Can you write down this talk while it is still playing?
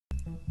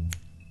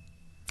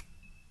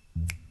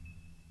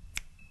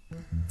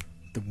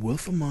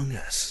Wolf Among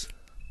Us.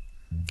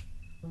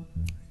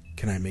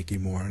 Can I make you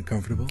more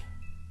uncomfortable?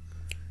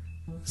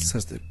 It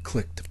says to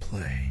click to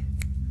play.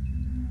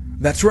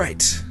 That's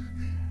right!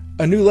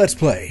 A new Let's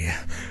Play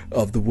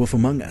of The Wolf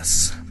Among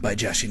Us by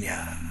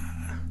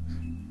JaShinYa.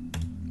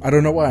 I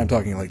don't know why I'm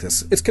talking like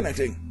this. It's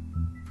connecting.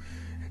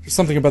 There's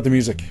something about the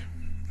music.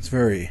 It's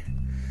very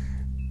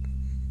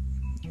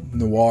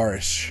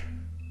noirish.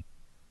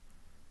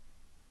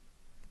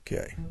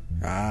 Okay.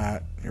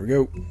 Here we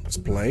go. Let's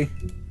play.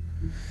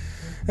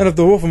 And if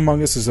The Wolf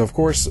Among Us is of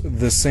course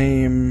the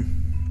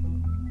same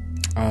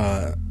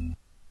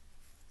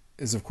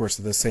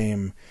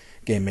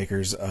game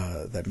makers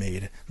that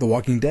made the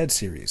Walking Dead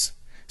series.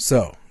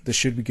 So, this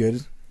should be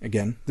good.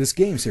 Again, this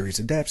game series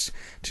adapts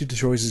to the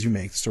choices you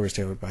make. The story is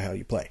tailored by how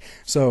you play.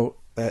 So,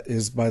 that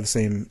is by the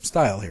same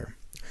style here.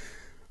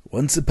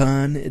 Once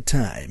upon a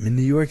time in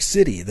New York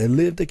City, there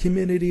lived a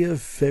community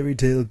of fairy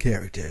tale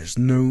characters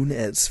known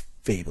as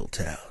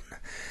Fabletown.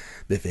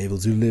 The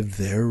Fables who lived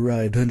there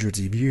arrived hundreds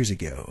of years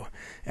ago,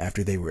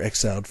 after they were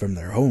exiled from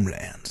their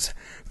homelands.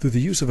 Through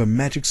the use of a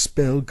magic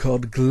spell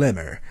called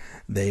Glamour,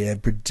 they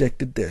have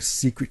protected their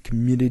secret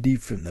community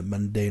from the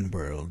mundane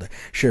world.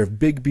 Sheriff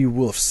Bigby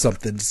Wolf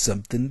something.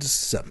 105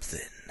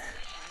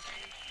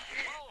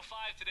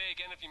 today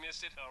again if you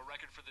missed it.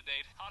 Record for the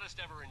date. Hottest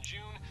ever in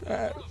June.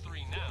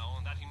 103 now.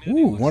 That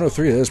humidity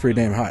 103, that's pretty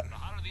damn hot. The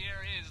hotter the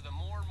air is, the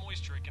more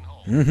moisture it can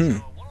hold. Mm-hmm.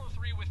 So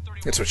 103 with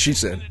 31% That's what she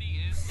said. humidity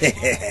is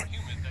more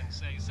humid than,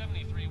 say,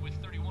 73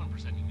 with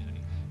 31%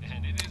 humidity.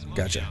 And it is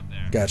mushy out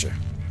there. Gotcha.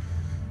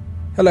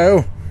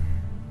 Hello.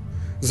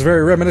 This is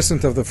very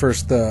reminiscent of the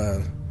first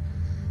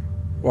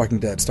Walking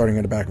Dead, starting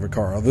in the back of a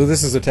car. Although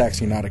this is a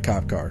taxi, not a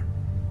cop car.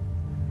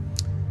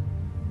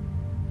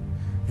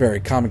 Very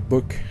comic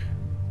book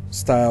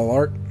style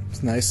art.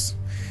 It's nice.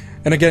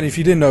 And again, if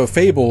you didn't know,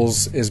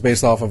 Fables is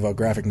based off of a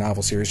graphic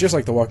novel series, just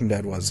like The Walking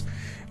Dead was.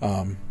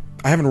 I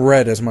haven't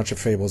read as much of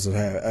Fables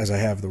as I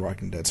have The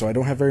Walking Dead, so I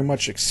don't have very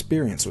much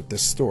experience with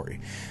this story.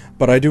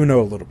 But I do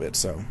know a little bit,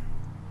 so...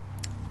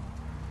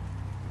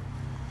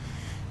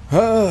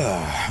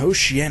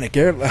 Oceanic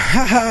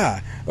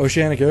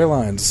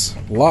Airlines.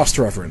 Lost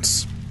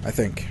reference, I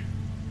think.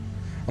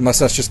 Unless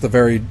that's just the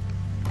very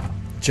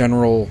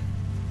general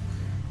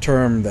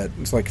term that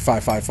it's like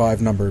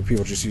 555 number.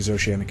 People just use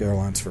Oceanic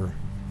Airlines for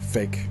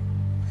fake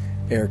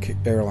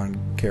airline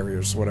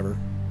carriers, whatever.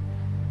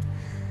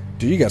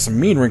 Dude, you got some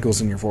mean wrinkles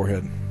in your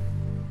forehead.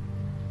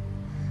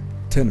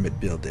 Tenement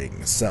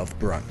building, South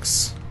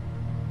Bronx.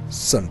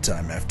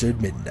 Sometime after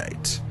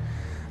midnight.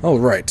 Oh,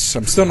 right.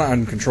 I'm still not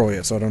in control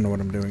yet, so I don't know what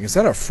I'm doing. Is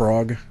that a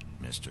frog?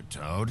 Mr.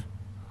 Toad?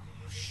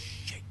 Oh,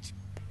 shit.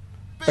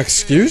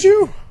 Excuse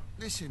you?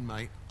 Listen,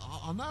 mate,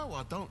 I know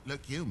I don't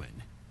look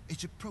human.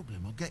 It's a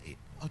problem, I get it.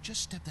 I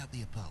just stepped out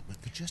the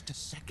apartment for just a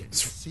second to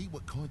see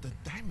what kind of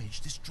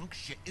damage this drunk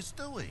shit is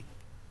doing.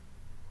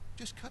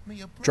 Just cut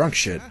me a break. Drunk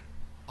shit?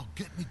 I'll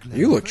get me glad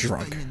You look first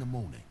drunk. thing in the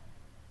morning.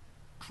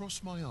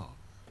 Cross my arm.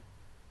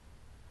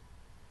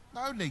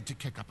 No need to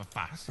kick up a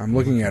fuss. I'm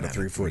looking at a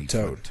 3-foot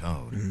toad.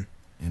 Mm-hmm.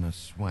 In a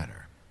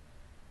sweater.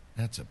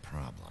 That's a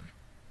problem.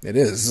 It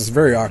is. This is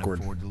very You can't awkward.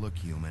 afford to look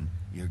human,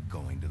 you're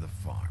going to the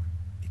farm.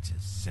 It's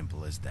as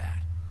simple as that.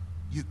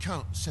 You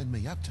can't send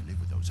me up to live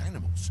with those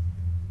animals.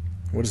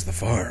 What is the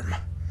farm?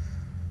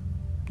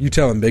 You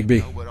tell him, Bigby.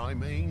 Know what I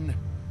mean?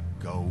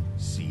 Go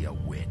see a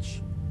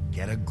witch.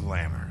 Get a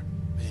glamour.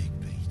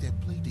 Bigby, they're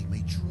bleeding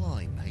me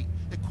dry, mate.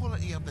 The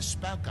quality of the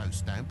spell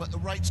goes down, but the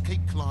rates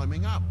keep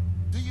climbing up.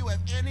 Do you have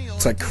any idea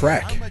It's like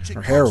crack, how much it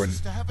or heroin,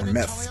 costs to have or an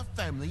meth. entire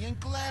family in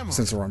glamour?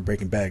 Since we're on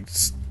Breaking Bad.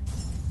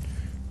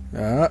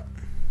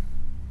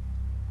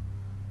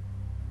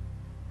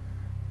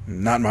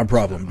 Not my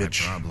problem, My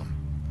bitch. problem.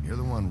 You're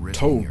the one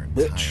risking Toad, your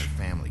entire bitch.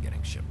 family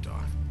getting shipped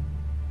off.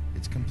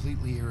 It's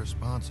completely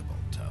irresponsible,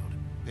 Toad.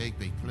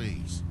 Bigby,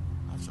 please.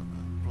 That's a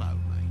blow,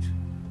 mate.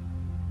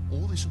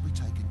 All this will be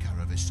taken care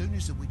of as soon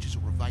as the witches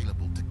are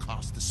available to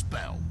cast the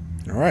spell.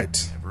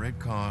 Alright. Whatever it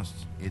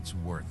costs, it's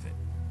worth it.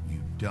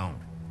 You don't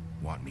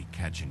want me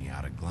catching you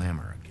out of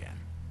glamour again.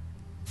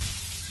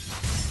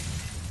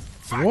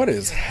 What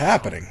is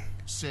happening?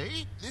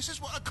 See? This is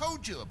what I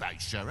told you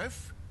about,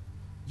 Sheriff.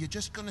 You're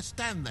just gonna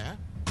stand there?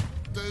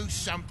 Do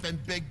something,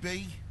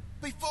 Bigby,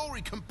 before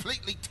he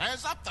completely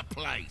tears up the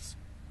place.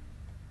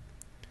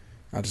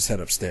 I'll just head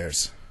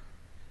upstairs.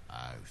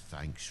 Oh,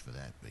 thanks for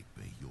that,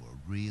 Bigby. You're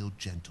a real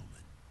gentleman.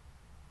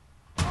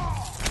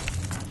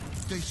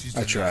 This is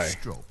I the try. last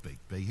straw,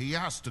 Bigby. He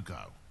has to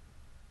go.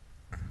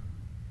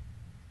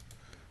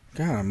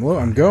 God,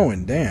 I'm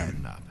going. Damn.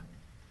 Heading up.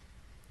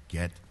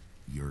 Get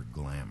your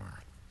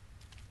glamour.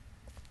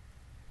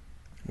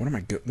 What am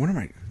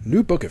I?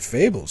 New book of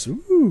fables.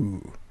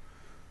 Ooh.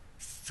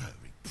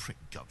 Furry prick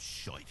gob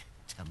shite.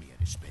 Tell me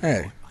how to spend Hey,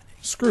 my money.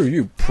 screw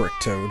you, prick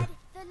toad.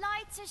 The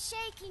lights are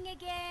shaking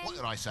again. What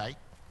did I say?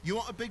 You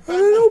want a big Hello,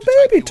 to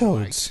take baby you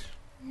away? toads.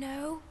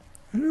 No.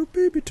 Hello,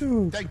 baby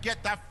toad. Then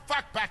get the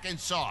fuck back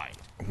inside.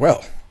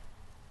 Well,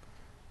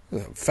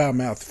 a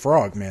foul-mouthed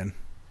frog, man.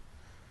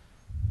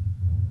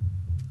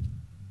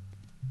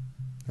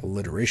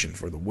 Alliteration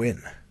for the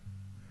win.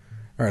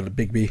 Alright,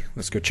 Bigby,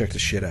 let's go check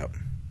this shit out.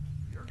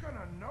 You're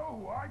gonna know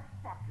who I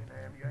fucking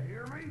am, you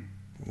hear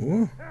me?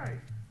 Ooh, Hey,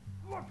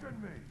 look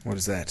at me. what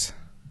is that?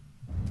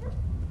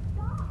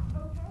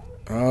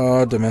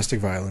 Oh, domestic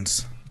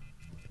violence.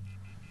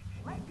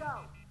 Let go.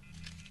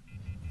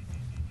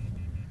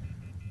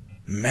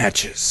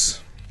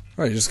 Matches.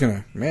 Oh, you're just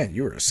gonna... Man,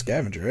 you were a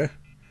scavenger,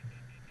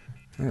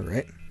 eh?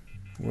 Alright.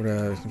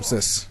 What's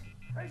this?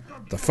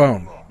 The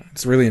phone.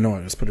 It's really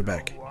annoying. Let's put it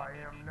back. Who I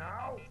am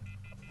now?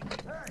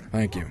 Hey,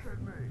 Thank you. look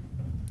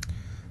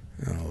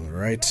at me.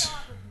 Alright.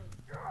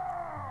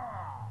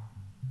 Ah!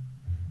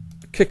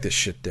 Kick this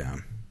shit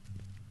down.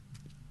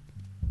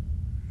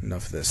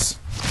 Enough of this.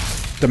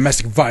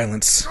 Domestic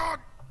violence. God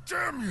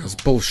damn you! It's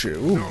bullshit.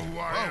 Ooh.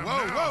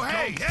 Whoa,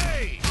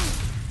 hey!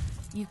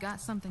 You've got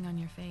something on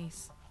your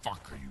face.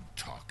 Fuck are you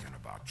talking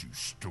about, you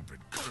stupid?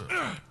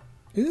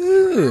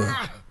 Ew.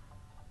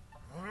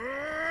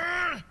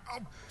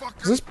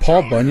 Is this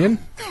Paul Bunyan?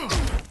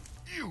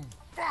 You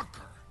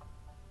fucker!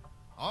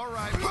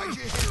 Alright, why'd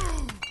you hit?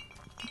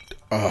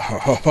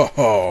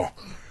 Oh.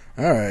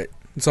 Alright.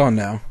 It's on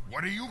now.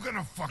 What are you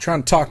gonna fucking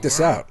Trying to talk this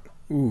do, huh? out.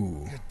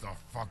 Ooh. Get the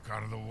fuck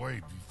out of the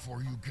way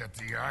before you get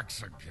the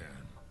axe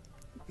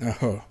again.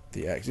 Oh,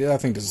 the axe. Yeah, I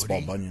think this is Paul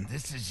Woody, Bunyan.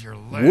 this is your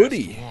last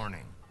Woody.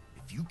 warning.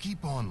 If you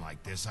keep on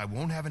like this, I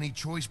won't have any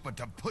choice but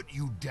to put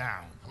you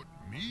down. Put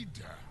me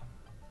down?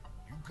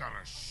 You got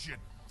a shit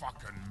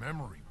fucking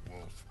memory,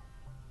 Wolf.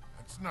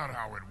 That's not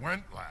how it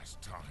went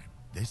last time.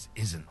 This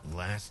isn't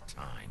last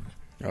time.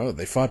 Oh,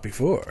 they fought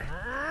before.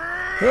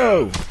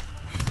 Oh.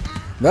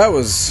 That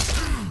was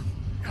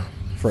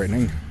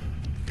frightening.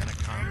 Gonna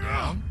calm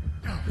down?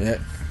 Yeah.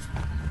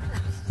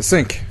 The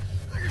sink.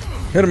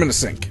 Hit him in the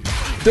sink.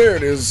 There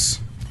it is.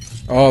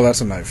 Oh,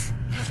 that's a knife.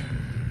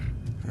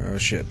 Oh,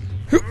 shit.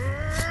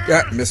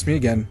 Yeah, missed me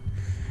again.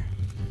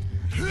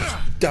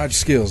 Dodge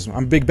skills.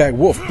 I'm Big Bad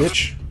Wolf,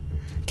 bitch.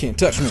 Can't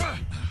touch me.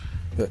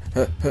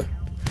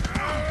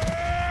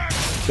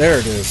 There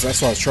it is.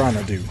 That's what I was trying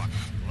to do.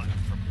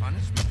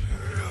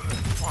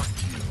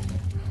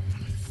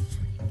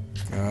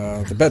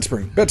 The bed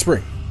spring. Bed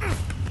spring.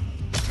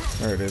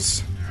 There it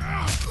is.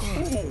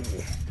 Ooh.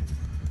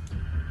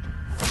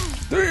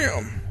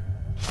 Damn.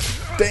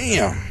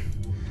 Damn.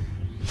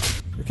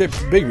 Okay,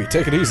 Bigby,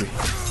 take it easy.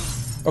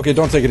 Okay,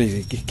 don't take it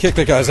easy. Kick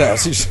that guy's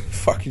ass. He's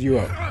fucking you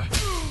up.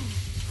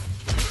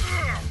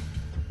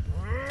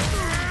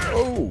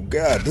 Oh,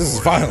 God. This is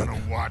violent.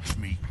 Gonna watch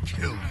me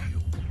kill you.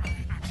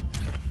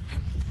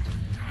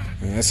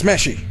 Yeah,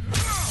 smashy.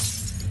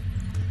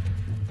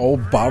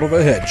 Old bottle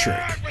the head trick.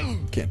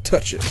 Can't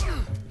touch it.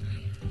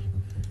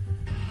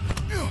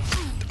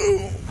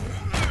 Ooh.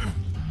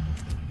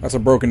 That's a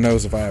broken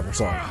nose if I ever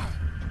saw it.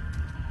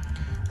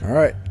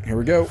 Alright, here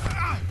we go.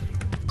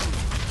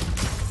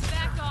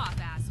 Back off,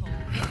 asshole.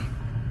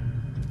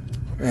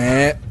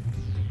 Eh.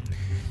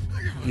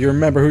 You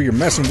remember who you're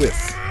messing with.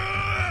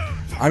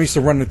 I'm used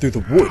to running through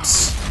the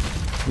woods.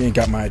 You ain't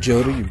got my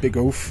agility, you big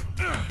oaf.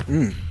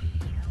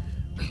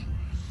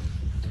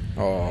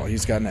 Oh,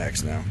 he's got an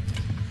axe now.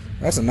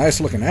 That's a nice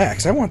looking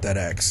axe. I want that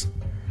axe.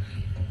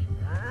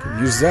 Can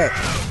use that.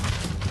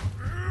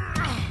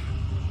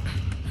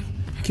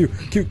 Q.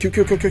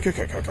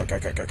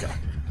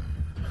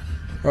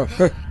 Oh,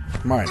 hey,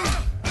 mine.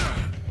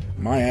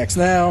 My axe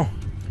now.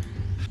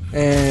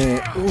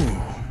 And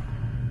ooh.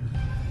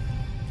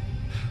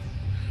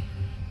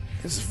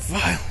 This is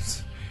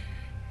violence.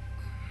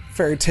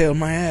 Fairy tale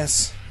my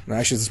ass.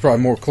 Actually, this is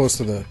probably more close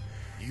to the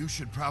You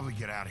should probably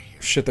get out of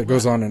here. shit that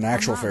goes on in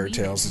actual I'm not fairy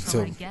leaving tales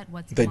until I until get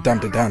what's they mine.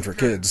 dumped it down for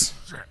kids.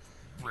 Shit,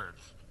 bitch.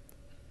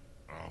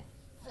 I'll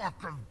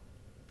fucking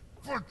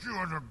put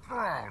you in the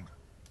ground.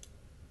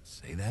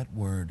 Say that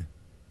word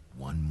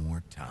one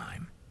more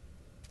time.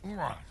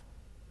 What?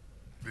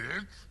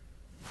 Bitch?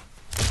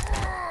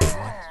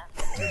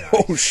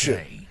 Oh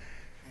shit.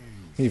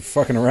 He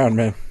fucking around,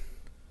 man.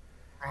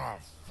 Oh,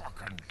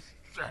 fucking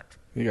shit.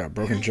 You got a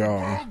broken jaw.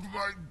 Broke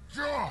my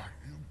jaw,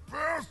 you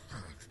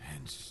bastard.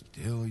 And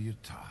still you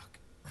talk.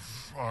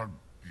 Fuck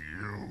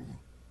you.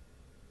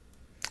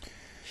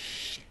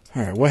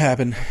 Alright, what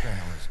happened? What the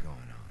hell is going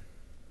on?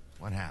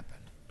 What happened?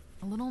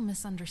 A little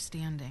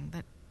misunderstanding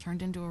that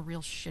turned into a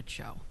real shit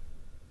show.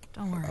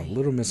 Don't worry.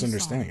 little you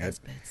misunderstanding. saw those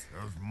bits.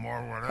 There's more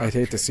where that I'd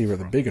hate to came see where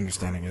the from. big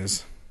understanding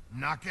is.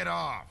 Knock it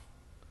off.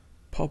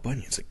 Paul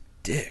Bunyan's a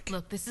dick.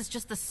 Look, this is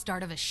just the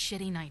start of a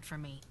shitty night for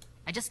me.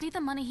 I just need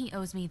the money he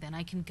owes me, then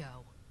I can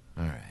go.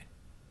 All right.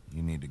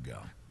 You need to go.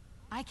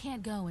 I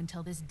can't go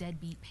until this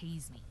deadbeat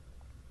pays me.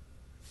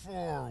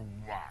 For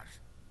what?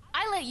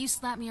 I let you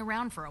slap me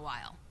around for a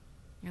while.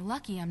 You're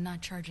lucky I'm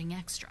not charging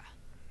extra.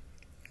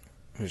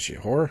 Is she a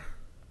whore?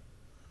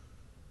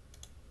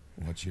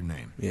 What's your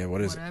name? Yeah,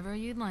 what is it? Whatever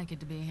you'd like it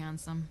to be,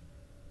 handsome.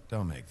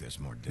 Don't make this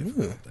more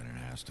difficult than it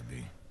has to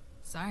be.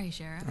 Sorry,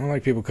 Sheriff. I don't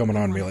like people coming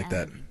on me Wanna like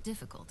that. add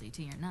difficulty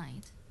to your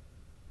night.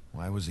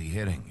 Why was he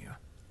hitting you?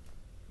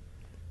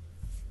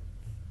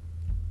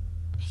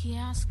 He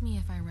asked me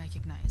if I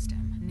recognized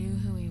him, knew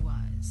who he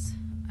was.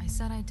 I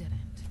said I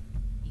didn't.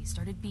 He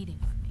started beating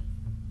on me.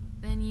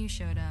 Then you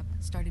showed up,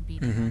 started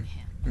beating on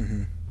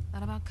him.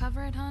 That about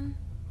cover it, hun?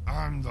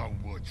 I'm the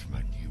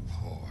Woodsman, you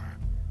whore.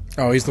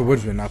 Oh, he's the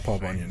Woodsman, not Paul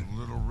Bunyan. Save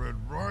Little Red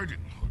Riding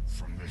Hood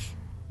from this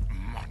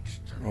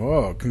monster.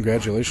 Oh,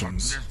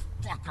 congratulations. Cut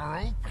this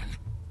fucker open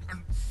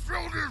and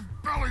filled his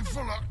belly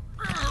full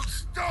of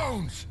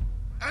stones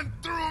and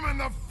threw him in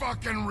the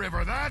fucking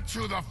river. That's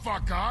who the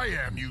fuck I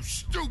am, you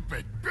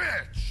stupid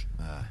bitch.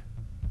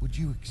 Would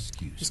you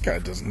excuse This guy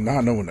does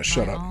not know when to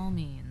shut By up. all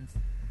means.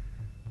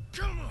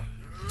 Come on.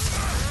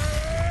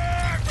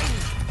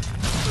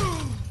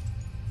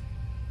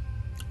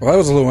 Well, that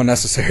was a little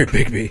unnecessary,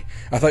 Bigby.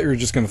 I thought you were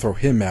just going to throw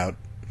him out,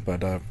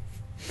 but,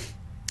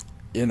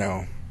 you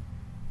know,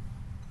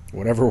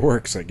 whatever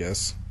works, I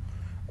guess.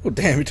 Oh,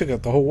 damn, he took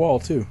out the whole wall,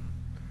 too.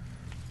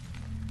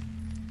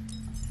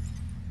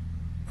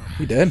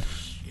 He dead?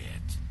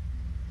 Shit.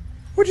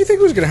 What do you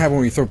think was going to happen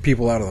when you throw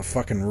people out of the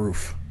fucking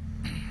roof?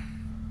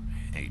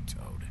 Hey,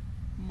 Toad.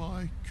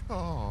 My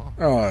car.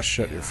 Oh,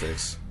 shut your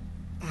face.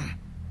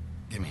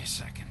 Give me a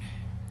second.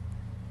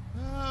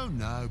 Oh,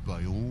 no,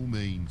 by all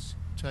means.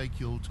 Take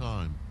your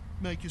time.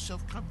 Make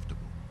yourself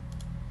comfortable.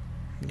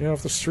 Get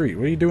off the street.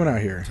 What are you doing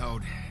out here?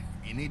 Toad,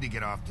 you need to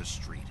get off the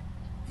street.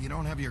 You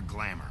don't have your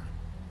glamour.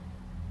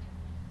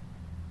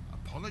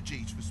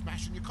 Apologies for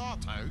smashing your car,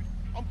 Toad.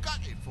 I'm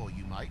gutted for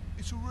you, mate.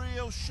 It's a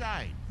real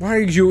shame. Why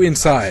are you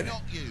inside? It's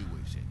not you,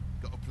 is it?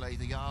 Got to play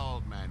the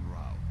old man role.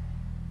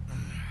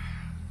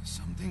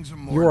 Some things are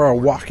more You are a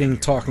important walking, than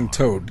your talking car.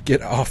 toad.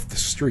 Get off the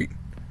street.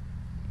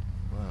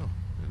 Well,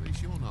 at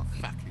least you're not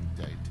fucking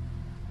dead.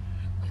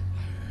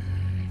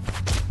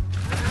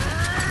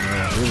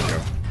 Here we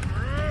go.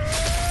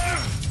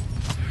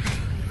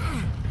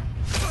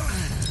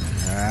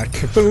 Ah,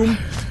 kaboom.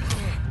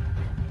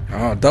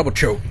 Oh, double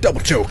choke,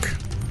 double choke.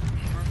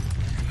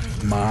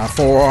 My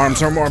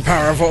forearms are more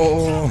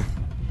powerful.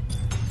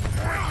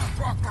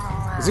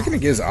 Is he gonna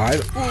get his eye?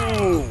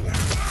 Ooh.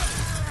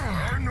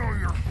 I know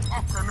you're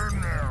fucking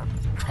in there.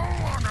 Come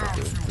on out,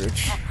 you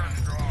Bitch.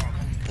 fucking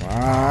dog.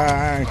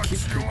 Why?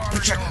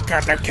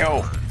 Got that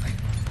kill.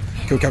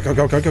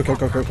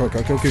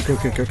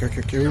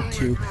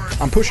 Q.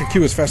 I'm pushing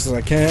Q as fast as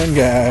I can,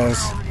 guys.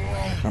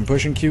 I'm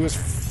pushing Q as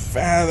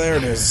fast. There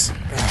it is.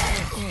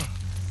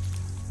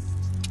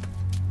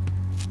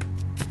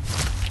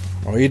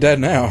 Oh, he dead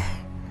now.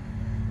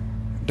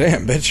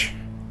 Damn, bitch.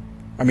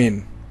 I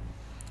mean,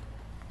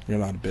 you're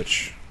not a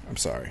bitch. I'm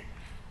sorry.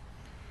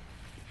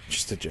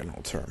 Just a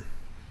general term.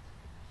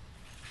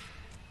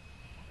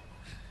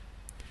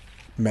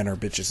 Men are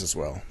bitches as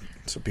well.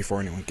 So before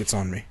anyone gets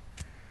on me.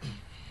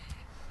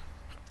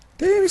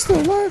 Damn, he's still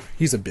alive.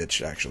 He's a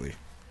bitch, actually.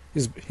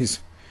 He's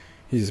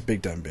a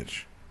big time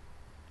bitch.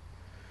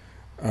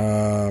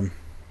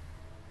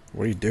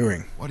 What are you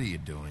doing? What are you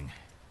doing?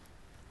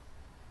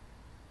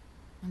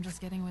 I'm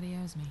just getting what he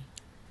owes me.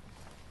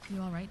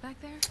 You all right back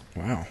there?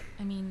 Wow.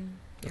 I mean,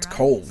 It's your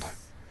cold. eyes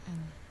and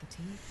the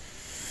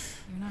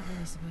teeth. You're not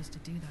really supposed to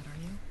do that,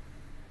 are you?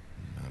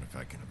 Not if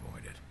I can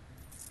avoid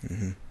it.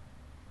 Mm-hmm.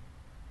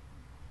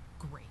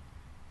 Great.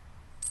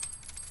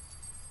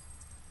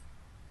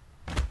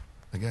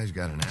 The guy's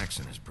got an axe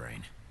in his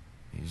brain.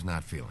 He's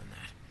not feeling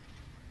that.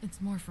 It's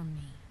more from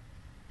me.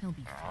 He'll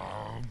be fine.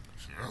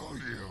 I'll kill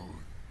you,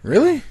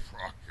 Really?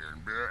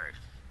 fucking bitch.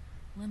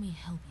 Let me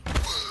help you.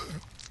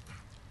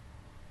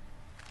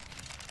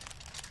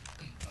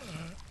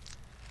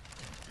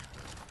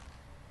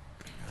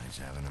 Guy's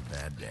having a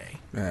bad day.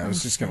 Yeah, I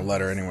was just gonna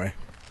let her anyway.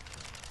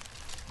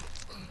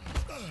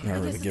 I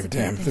don't really guess give a it's a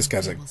damn. good This thing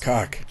guy's a Cable's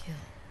cock. hard to kill.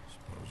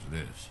 Suppose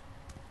it is.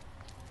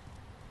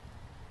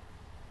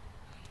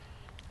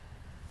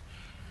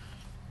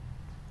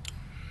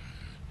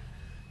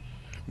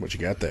 What you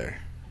got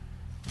there?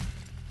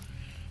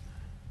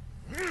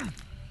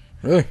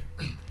 Really?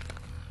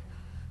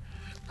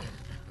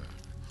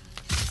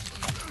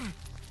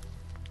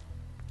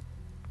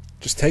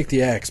 Just take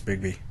the axe,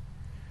 Bigby.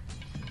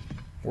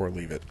 Or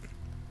leave it.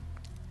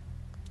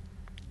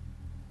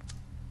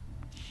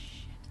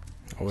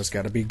 Always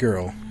gotta be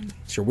girl.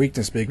 It's your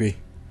weakness, Bigby.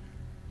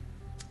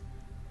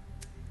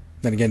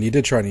 Then again, you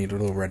did try to eat a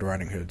Little Red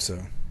Riding Hood, so...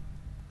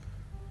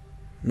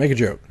 Make a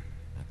joke.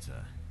 That's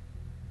a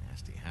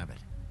nasty habit.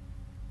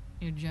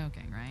 You're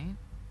joking, right?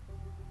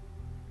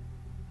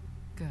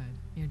 Good.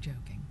 You're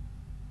joking.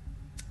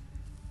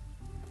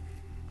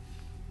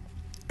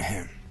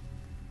 Ahem.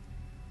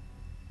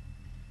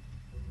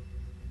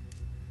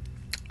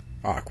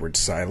 Awkward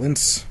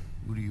silence.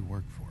 Who do you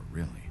work for,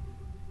 really?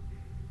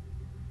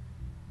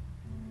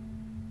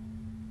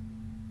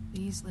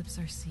 These lips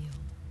are sealed.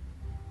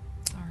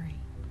 Sorry.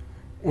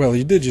 Well,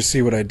 you did just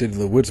see what I did to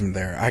the Woodsman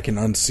there. I can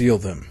unseal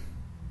them.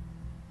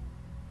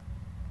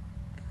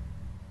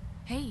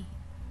 Hey,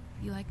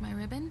 you like my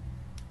ribbon?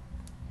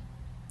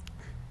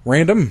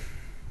 Random?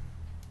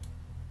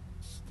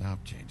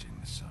 Stop changing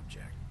the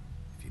subject.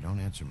 If you don't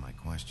answer my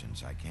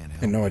questions, I can't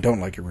help. And no, I don't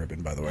like your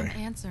ribbon, by the I'm way.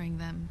 answering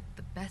them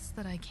the best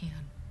that I can.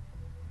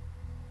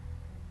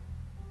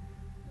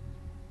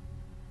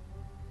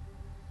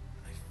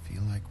 I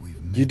feel like we've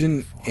met You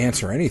didn't before.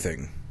 answer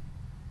anything.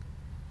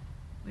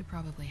 We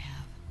probably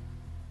have.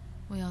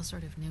 We all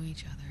sort of knew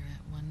each other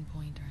at one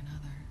point or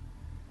another.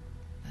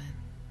 But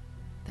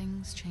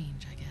things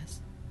change, I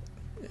guess.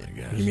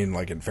 You mean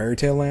like in Fairy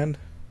Tale Land?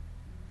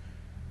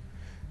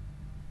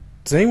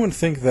 Does anyone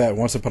think that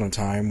Once Upon a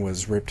Time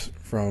was ripped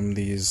from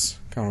these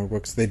comic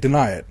books? They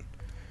deny it,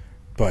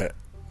 but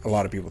a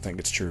lot of people think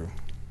it's true.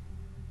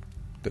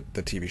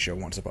 The TV show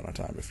Once Upon a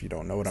Time, if you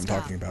don't know what I'm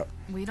talking about.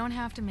 We don't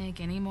have to make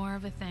any more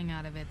of a thing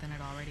out of it than it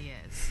already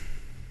is.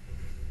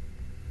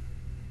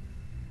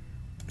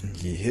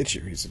 He hit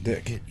you. He's a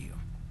dick. He hit you.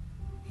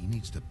 He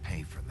needs to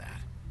pay for that.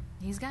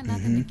 He's got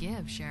nothing to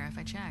give, Sheriff.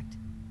 I checked.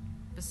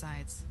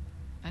 Besides,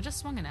 I just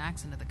swung an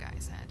axe into the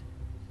guy's head.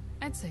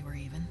 I'd say we're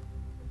even.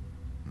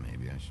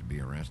 Maybe I should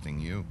be arresting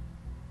you.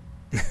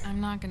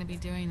 I'm not going to be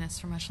doing this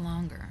for much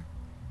longer.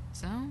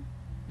 So,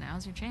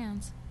 now's your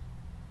chance.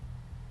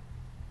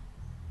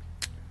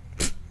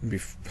 It'd be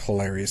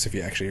hilarious if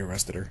you actually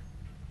arrested her.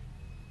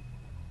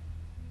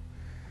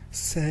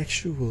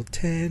 Sexual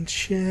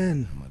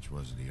tension. How much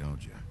was it he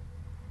owed you?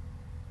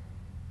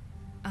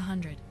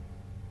 100.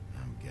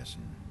 I'm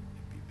guessing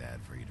it'd be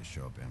bad for you to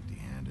show up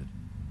empty-handed.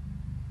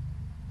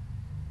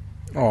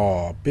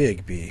 Aw,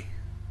 Bigby.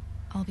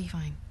 I'll be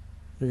fine.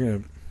 You're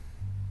gonna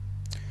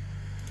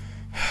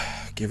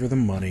give her the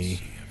money.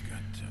 See, I've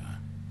got,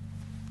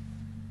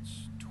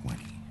 it's 20,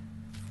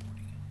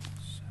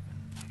 47,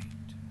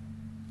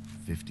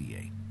 8,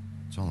 58.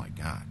 That's all I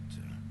got.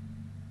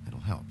 It'll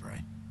help,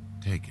 right?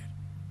 Take it.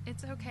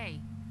 It's okay.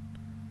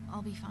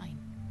 I'll be fine.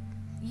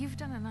 You've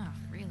done enough,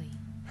 really.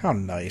 How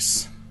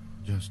nice.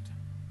 Just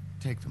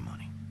take the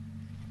money,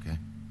 okay?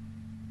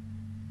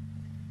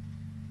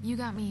 You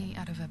got me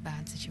out of a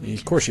bad situation.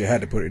 Of course you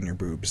had to put it in your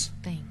boobs.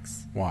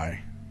 Thanks.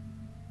 Why?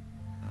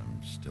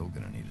 I'm still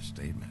gonna need a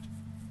statement.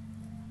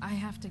 I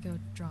have to go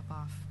drop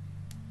off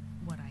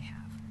what I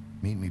have.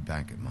 Meet me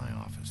back at my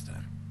office,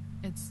 then.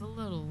 It's a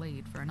little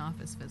late for an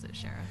office visit,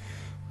 Sheriff.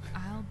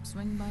 I'll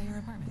swing by your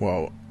apartment.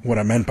 Well, what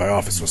I meant by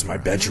office was my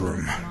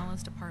bedroom. The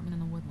smallest apartment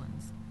in the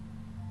Woodlands.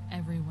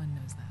 Everyone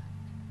knows that.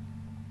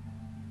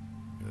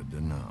 Good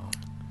to know.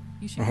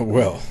 You should. Oh,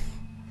 well.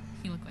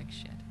 You look like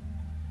shit.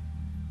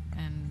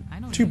 And I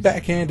don't. Two think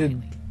backhanded...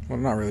 lately. Well,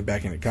 not really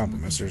backhanded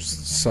compliments. There's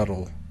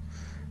subtle...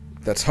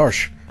 That's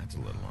harsh. That's a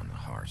little on the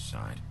harsh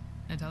side.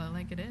 I tell it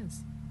like it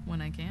is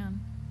when I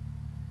can.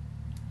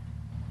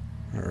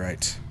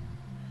 Alright.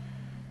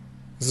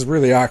 This is a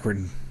really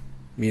awkward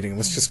meeting.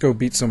 Let's just go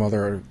beat some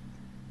other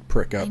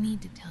prick I up.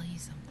 need to tell you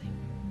something.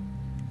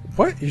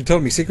 What? You're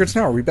telling me secrets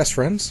now? Are we best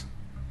friends?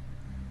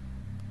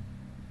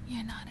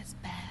 You're not as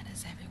bad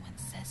as everyone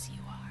says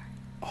you are.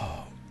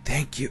 Oh,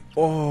 thank you.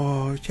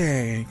 Oh,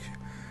 thanks.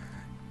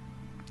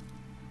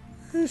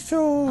 It's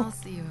so I'll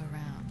see you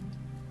around.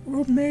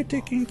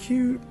 romantic and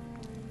cute.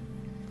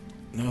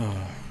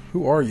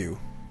 Who are you? You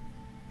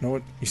know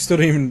what? You still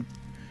didn't even...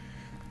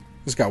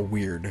 This got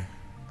weird.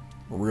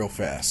 Real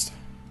fast.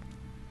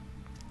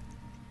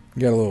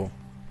 You got a little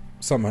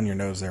something on your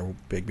nose there,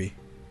 Bigby.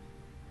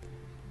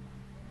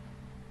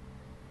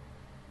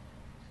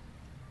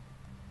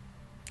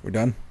 We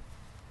done?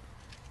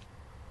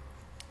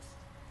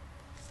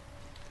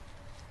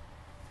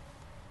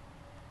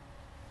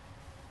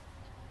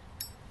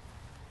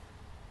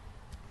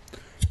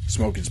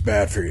 Smoking's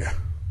bad for you.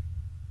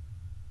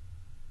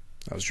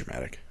 That was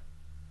dramatic.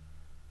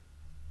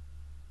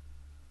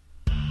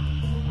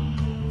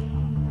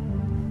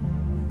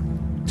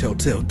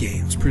 Telltale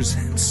Games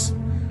presents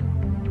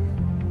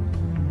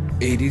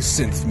 80s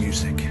synth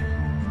music.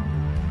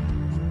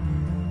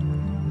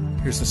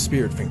 Here's the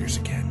spirit fingers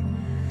again.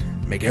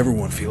 Make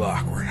everyone feel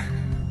awkward.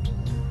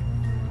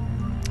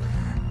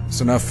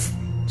 It's enough.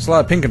 It's a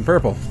lot of pink and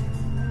purple.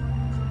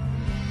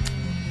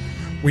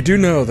 We do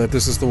know that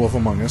this is the Wolf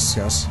Among Us,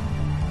 yes.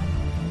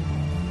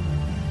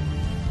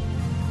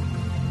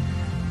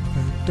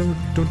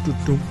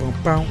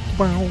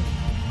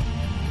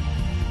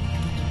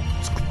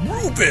 It's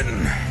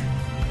grooving.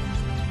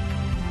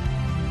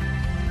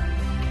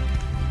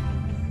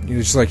 You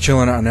just like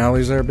chilling out in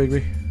alleys there,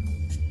 Bigby?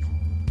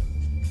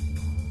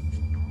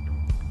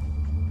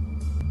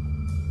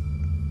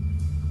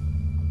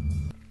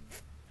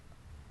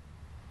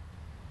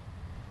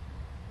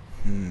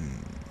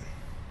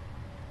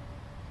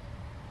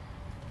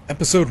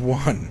 Episode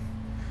 1.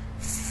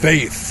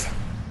 Faith.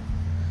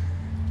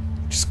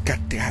 Just got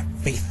to have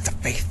faith,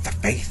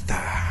 faith.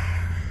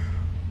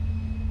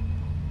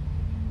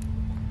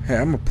 Hey,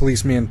 I'm a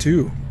policeman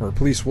too. Or a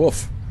police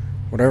wolf.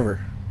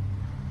 Whatever.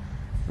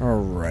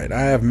 Alright,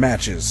 I have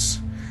matches.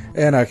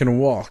 And I can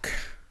walk.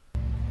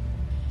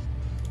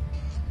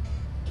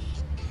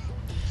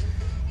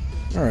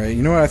 Alright,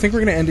 you know what? I think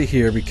we're going to end it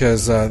here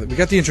because we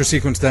got the intro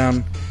sequence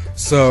down.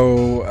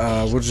 So,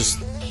 we'll just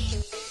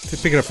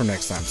pick it up from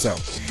next time. So,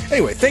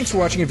 anyway, thanks for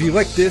watching. If you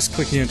like this,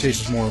 click the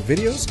annotations for more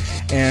videos.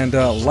 And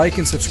like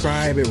and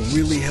subscribe. It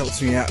really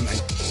helps me out. And I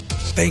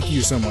thank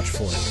you so much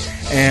for it.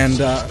 And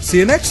see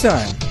you next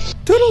time.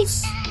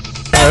 Toodles!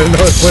 I didn't know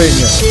I was playing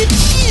yet.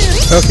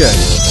 Okay.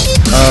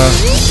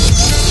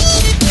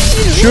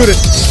 Shoot it.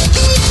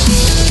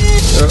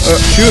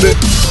 Shoot it.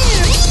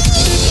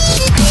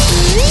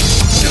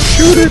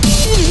 shoot it.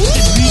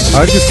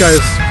 I like this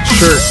guy's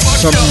shirt.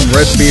 Something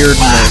red beard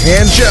and a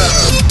hand job.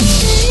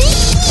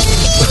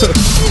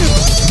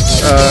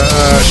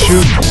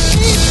 Shoot.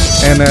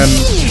 And then...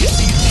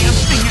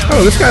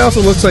 Oh, this guy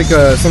also looks like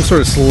some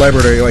sort of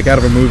celebrity, like out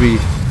of a movie.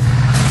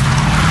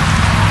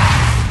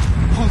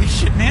 Holy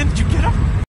shit, man. Did you get him?